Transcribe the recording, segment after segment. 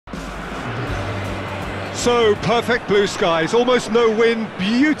So, perfect blue skies, almost no wind,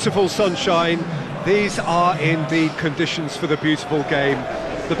 beautiful sunshine. These are indeed conditions for the beautiful game.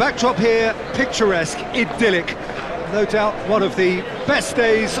 The backdrop here, picturesque, idyllic. No doubt one of the best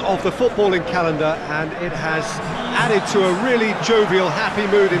days of the footballing calendar, and it has added to a really jovial,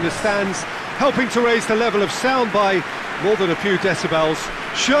 happy mood in the stands, helping to raise the level of sound by more than a few decibels.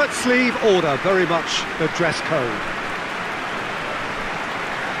 Shirt sleeve order, very much the dress code.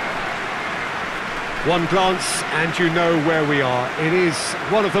 One glance and you know where we are. It is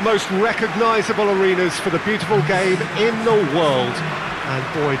one of the most recognisable arenas for the beautiful game in the world. And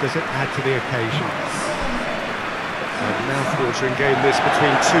boy, does it add to the occasion. A mouth-watering game this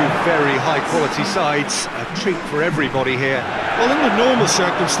between two very high-quality sides. A treat for everybody here. Well, under normal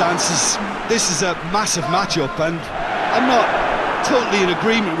circumstances, this is a massive match-up, and I'm not totally in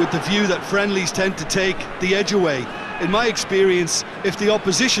agreement with the view that friendlies tend to take the edge away. In my experience, if the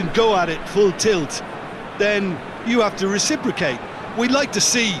opposition go at it full tilt, then you have to reciprocate. We'd like to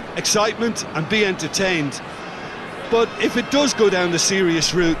see excitement and be entertained, but if it does go down the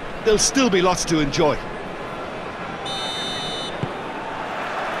serious route, there'll still be lots to enjoy.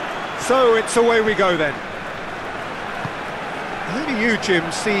 So it's away we go then. Who do you,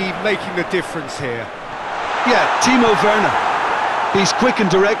 Jim, see making the difference here? Yeah, Timo Werner. He's quick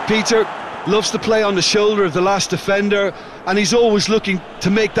and direct, Peter. Loves to play on the shoulder of the last defender, and he's always looking to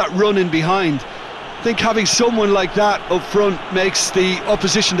make that run in behind. I think having someone like that up front makes the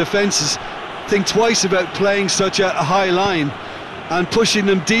opposition defences think twice about playing such a high line, and pushing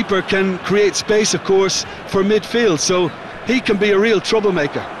them deeper can create space, of course, for midfield, so he can be a real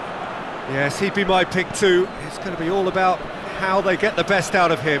troublemaker. Yes, he'd be my pick too. It's going to be all about how they get the best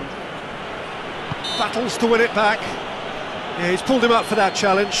out of him. Battles to win it back. Yeah, he's pulled him up for that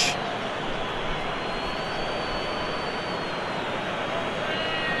challenge.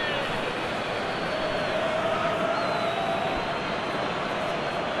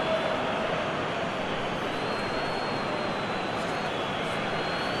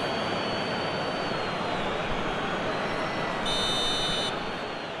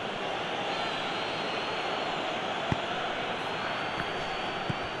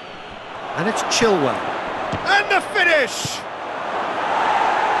 And it's Chilwell. And the finish!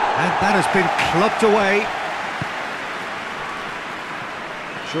 And that has been clubbed away.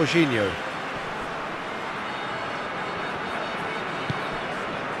 Jorginho.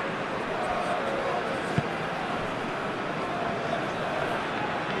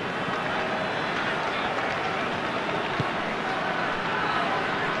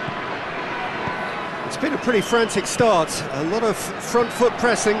 It's been a pretty frantic start. A lot of front foot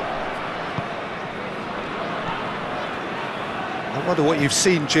pressing. I wonder what you've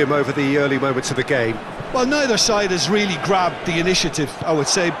seen, Jim, over the early moments of the game. Well, neither side has really grabbed the initiative, I would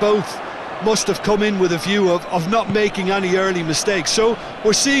say. Both must have come in with a view of not making any early mistakes. So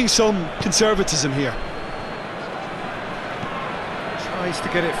we're seeing some conservatism here. Tries to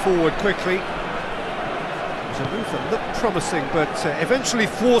get it forward quickly. It was a move that looked promising, but eventually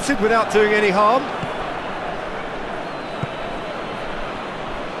thwarted without doing any harm.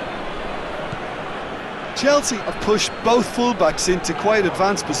 Chelsea have pushed both fullbacks into quite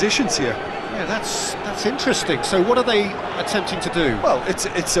advanced positions here. Yeah, that's interesting. So what are they attempting to do? Well,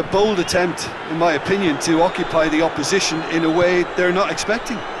 it's a bold attempt, in my opinion, to occupy the opposition in a way they're not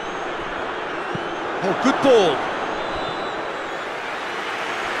expecting. Oh, good ball.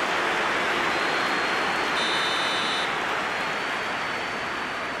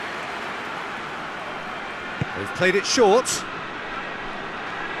 They've played it short.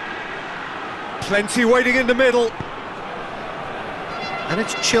 Plenty waiting in the middle. And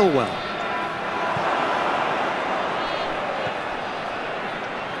it's Chilwell.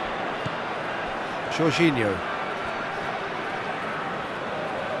 Jorginho.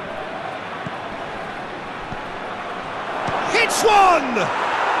 Hits one!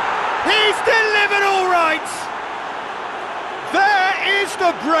 He's delivered all right! There is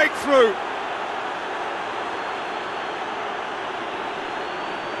the breakthrough!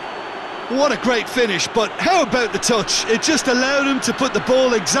 What a great finish, but how about the touch? It just allowed him to put the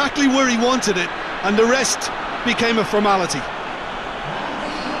ball exactly where he wanted it, and the rest became a formality.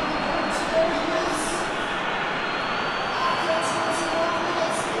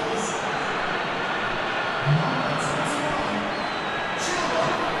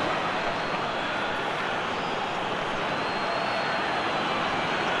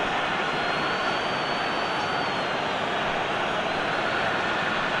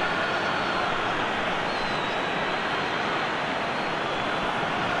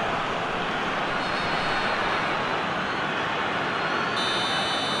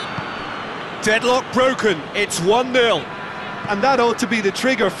 Deadlock broken, it's 1-0. And that ought to be the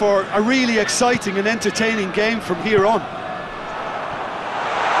trigger for a really exciting and entertaining game from here on.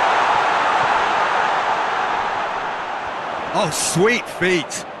 Oh, sweet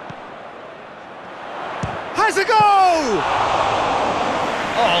feet. Has a goal!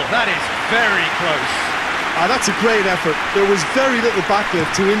 Oh, that is very close. Ah, that's a great effort. There was very little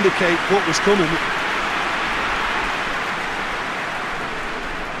backlift to indicate what was coming.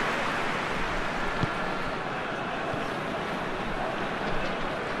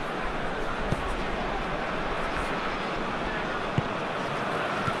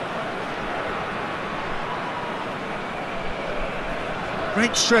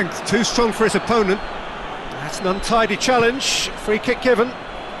 Great strength, too strong for his opponent. That's an untidy challenge, free kick given.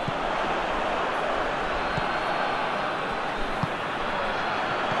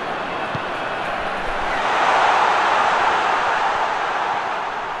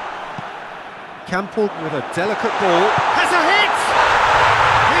 Campbell with a delicate ball, has a hit!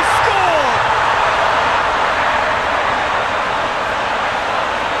 He scored!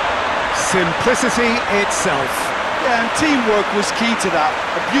 Simplicity itself. Yeah, and teamwork was key to that.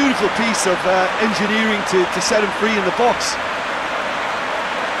 A beautiful piece of engineering to set him free in the box.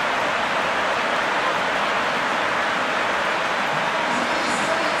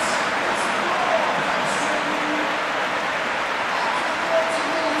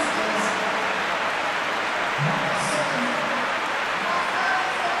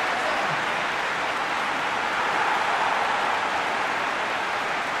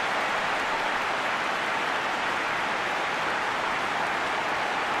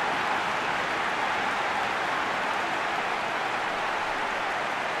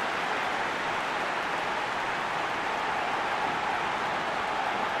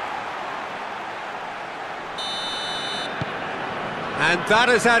 And that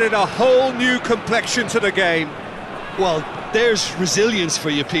has added a whole new complexion to the game. Well, there's resilience for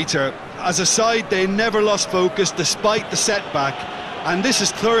you, Peter. As a side, they never lost focus despite the setback, and this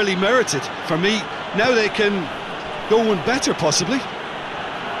is thoroughly merited. For me, now they can go one better, possibly.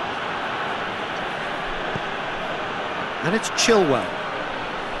 And it's Chilwell.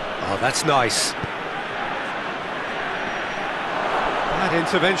 Oh, that's nice. That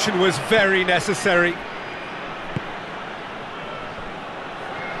intervention was very necessary.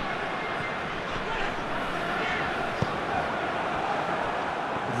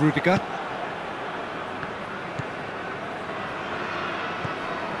 Rudiger.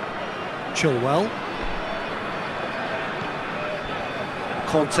 Chilwell.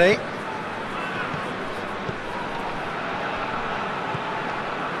 Conte.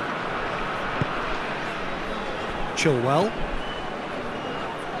 Chilwell.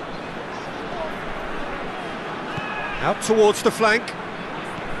 Out towards the flank.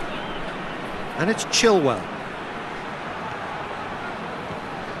 And it's Chilwell.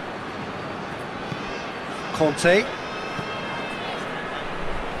 Conte.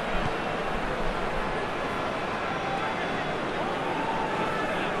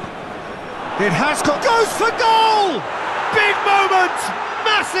 It has got, goes for goal! Big moment!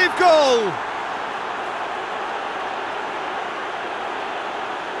 Massive goal!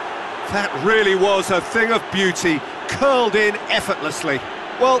 That really was a thing of beauty, curled in effortlessly.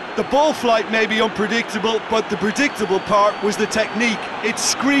 Well, the ball flight may be unpredictable, but the predictable part was the technique. It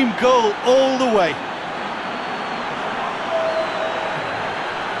screamed goal all the way.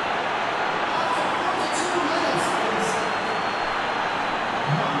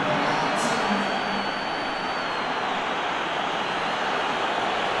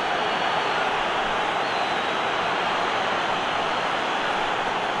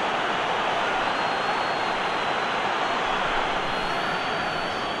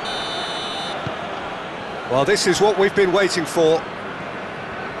 Well, this is what we've been waiting for.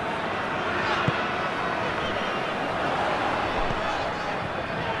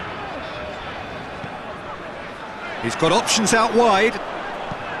 He's got options out wide.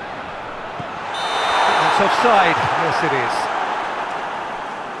 That's offside. Yes, it is.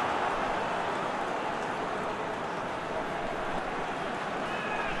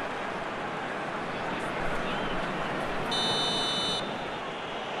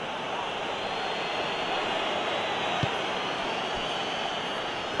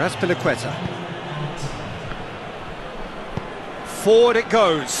 Raspilicueta. Forward it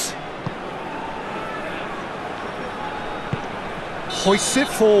goes. Hoists it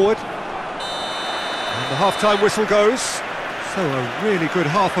forward. And the half-time whistle goes. So a really good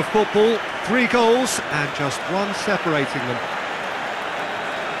half of football. 3 goals and just one separating them.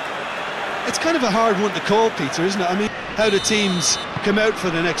 It's kind of a hard one to call, Peter, isn't it? I mean, how the teams come out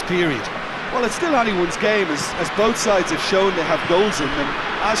for the next period. Well, it's still anyone's game, as both sides have shown they have goals in them.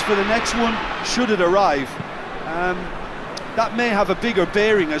 As for the next one, should it arrive, that may have a bigger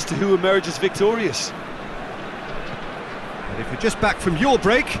bearing as to who emerges victorious. And if you're just back from your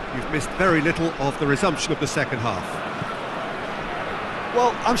break, you've missed very little of the resumption of the second half.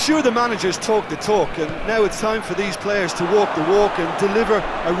 Well, I'm sure the managers talk the talk, and now it's time for these players to walk the walk and deliver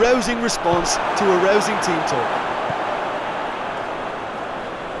a rousing response to a rousing team talk.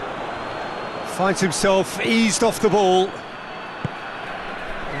 Finds himself eased off the ball.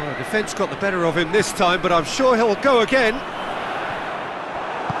 Well, the defence got the better of him this time, but I'm sure he'll go again.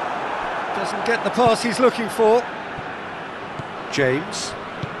 Doesn't get the pass he's looking for. James.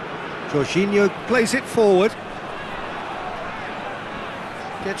 Jorginho plays it forward.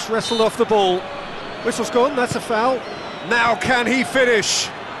 Gets wrestled off the ball. Whistle's gone, that's a foul. Now can he finish?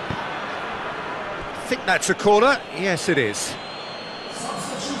 I think that's a corner. Yes, it is.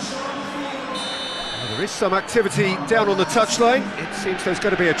 Well, there is some activity down on the touchline. It seems there's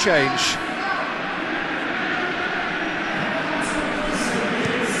going to be a change.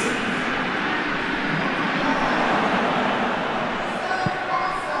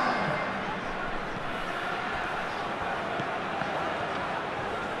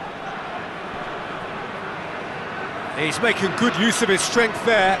 He's making good use of his strength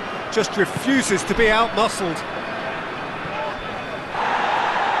there, just refuses to be out-muscled.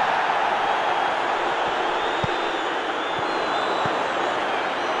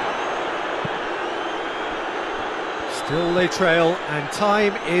 Still they trail, and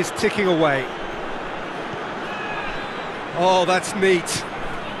time is ticking away. Oh, that's neat.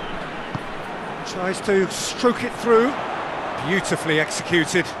 Tries to stroke it through. Beautifully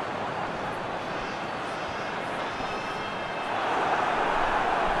executed.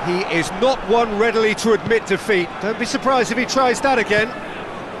 He is not one readily to admit defeat. Don't be surprised if he tries that again.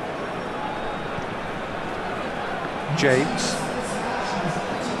 James.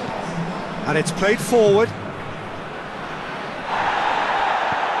 And it's played forward.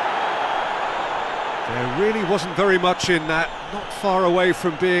 There really wasn't very much in that. Not far away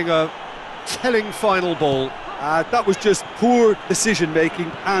from being a telling final ball. That was just poor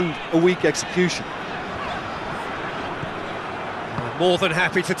decision-making and a weak execution. More than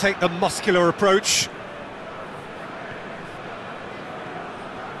happy to take the muscular approach.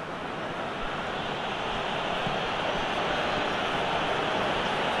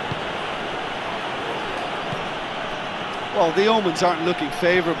 Well, the omens aren't looking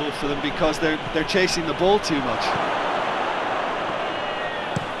favourable for them because they're chasing the ball too much.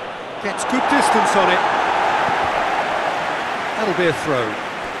 Gets good distance on it. That'll be a throw.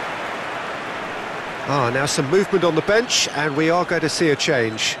 Now some movement on the bench, and we are going to see a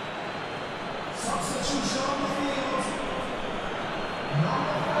change.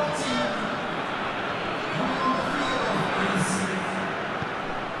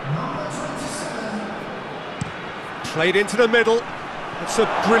 Played into the middle. It's a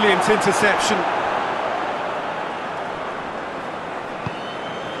brilliant interception.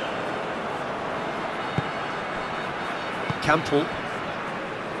 Campbell.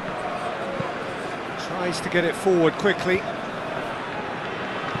 Tries to get it forward quickly.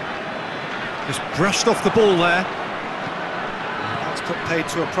 Just brushed off the ball there. That's put paid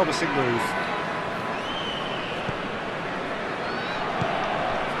to a promising move.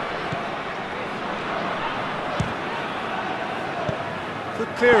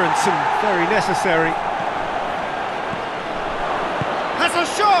 Good clearance and very necessary. Has a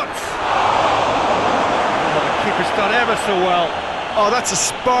shot! Oh, the keeper's done ever so well. Oh, that's a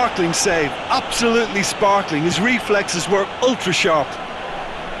sparkling save, absolutely sparkling. His reflexes were ultra sharp.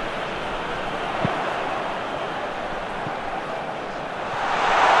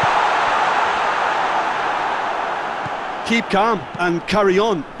 Keep calm and carry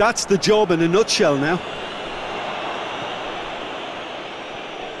on. That's the job in a nutshell now.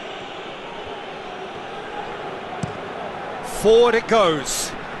 Forward it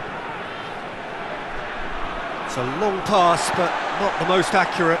goes. It's a long pass, but not the most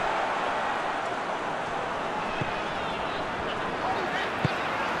accurate.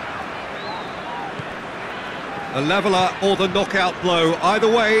 A leveller or the knockout blow. Either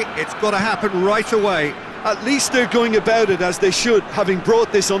way, it's got to happen right away. At least they're going about it as they should, having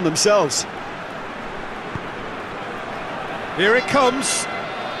brought this on themselves. Here it comes.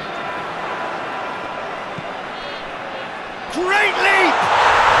 Great leap!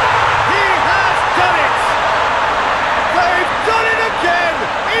 He has done it! They've done it again!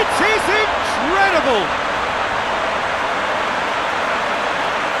 It is incredible!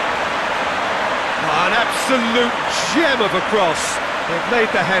 An absolute gem of a cross. They've made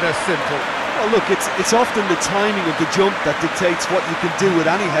the header simple. Well, look, it's often the timing of the jump that dictates what you can do with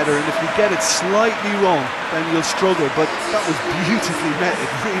any header, and if you get it slightly wrong, then you'll struggle, but that was beautifully met,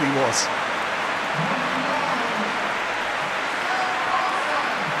 it really was.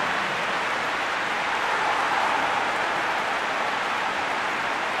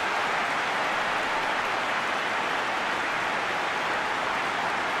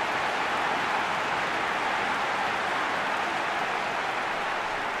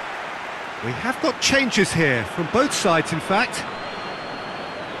 We have got changes here, from both sides in fact.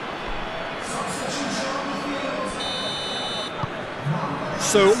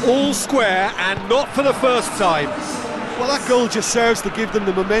 So all square, and not for the first time. Well, that goal just serves to give them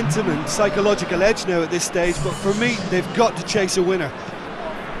the momentum and psychological edge now at this stage, but for me, they've got to chase a winner.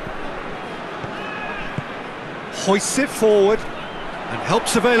 Hoists it forward, and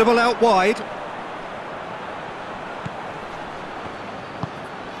help's available out wide.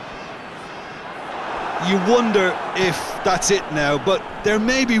 You wonder if that's it now, but there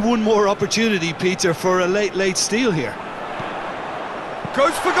may be one more opportunity, Peter, for a late steal here.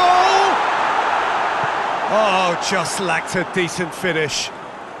 Goes for goal! Oh, just lacked a decent finish.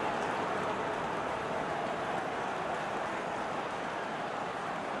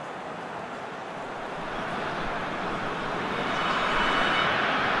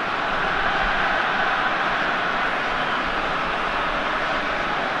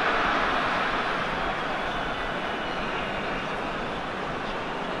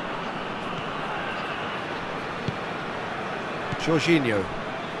 Jorginho.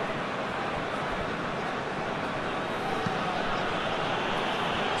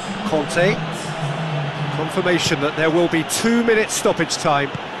 Conte. Confirmation that there will be 2 minutes stoppage time.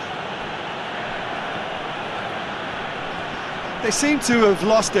 They seem to have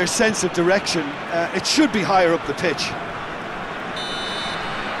lost their sense of direction. It should be higher up the pitch.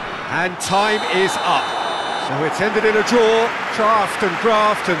 And time is up. So it's ended in a draw, draft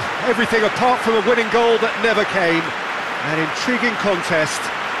and everything apart from a winning goal that never came. An intriguing contest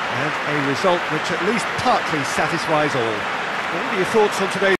and a result which at least partly satisfies all. What are your thoughts on today's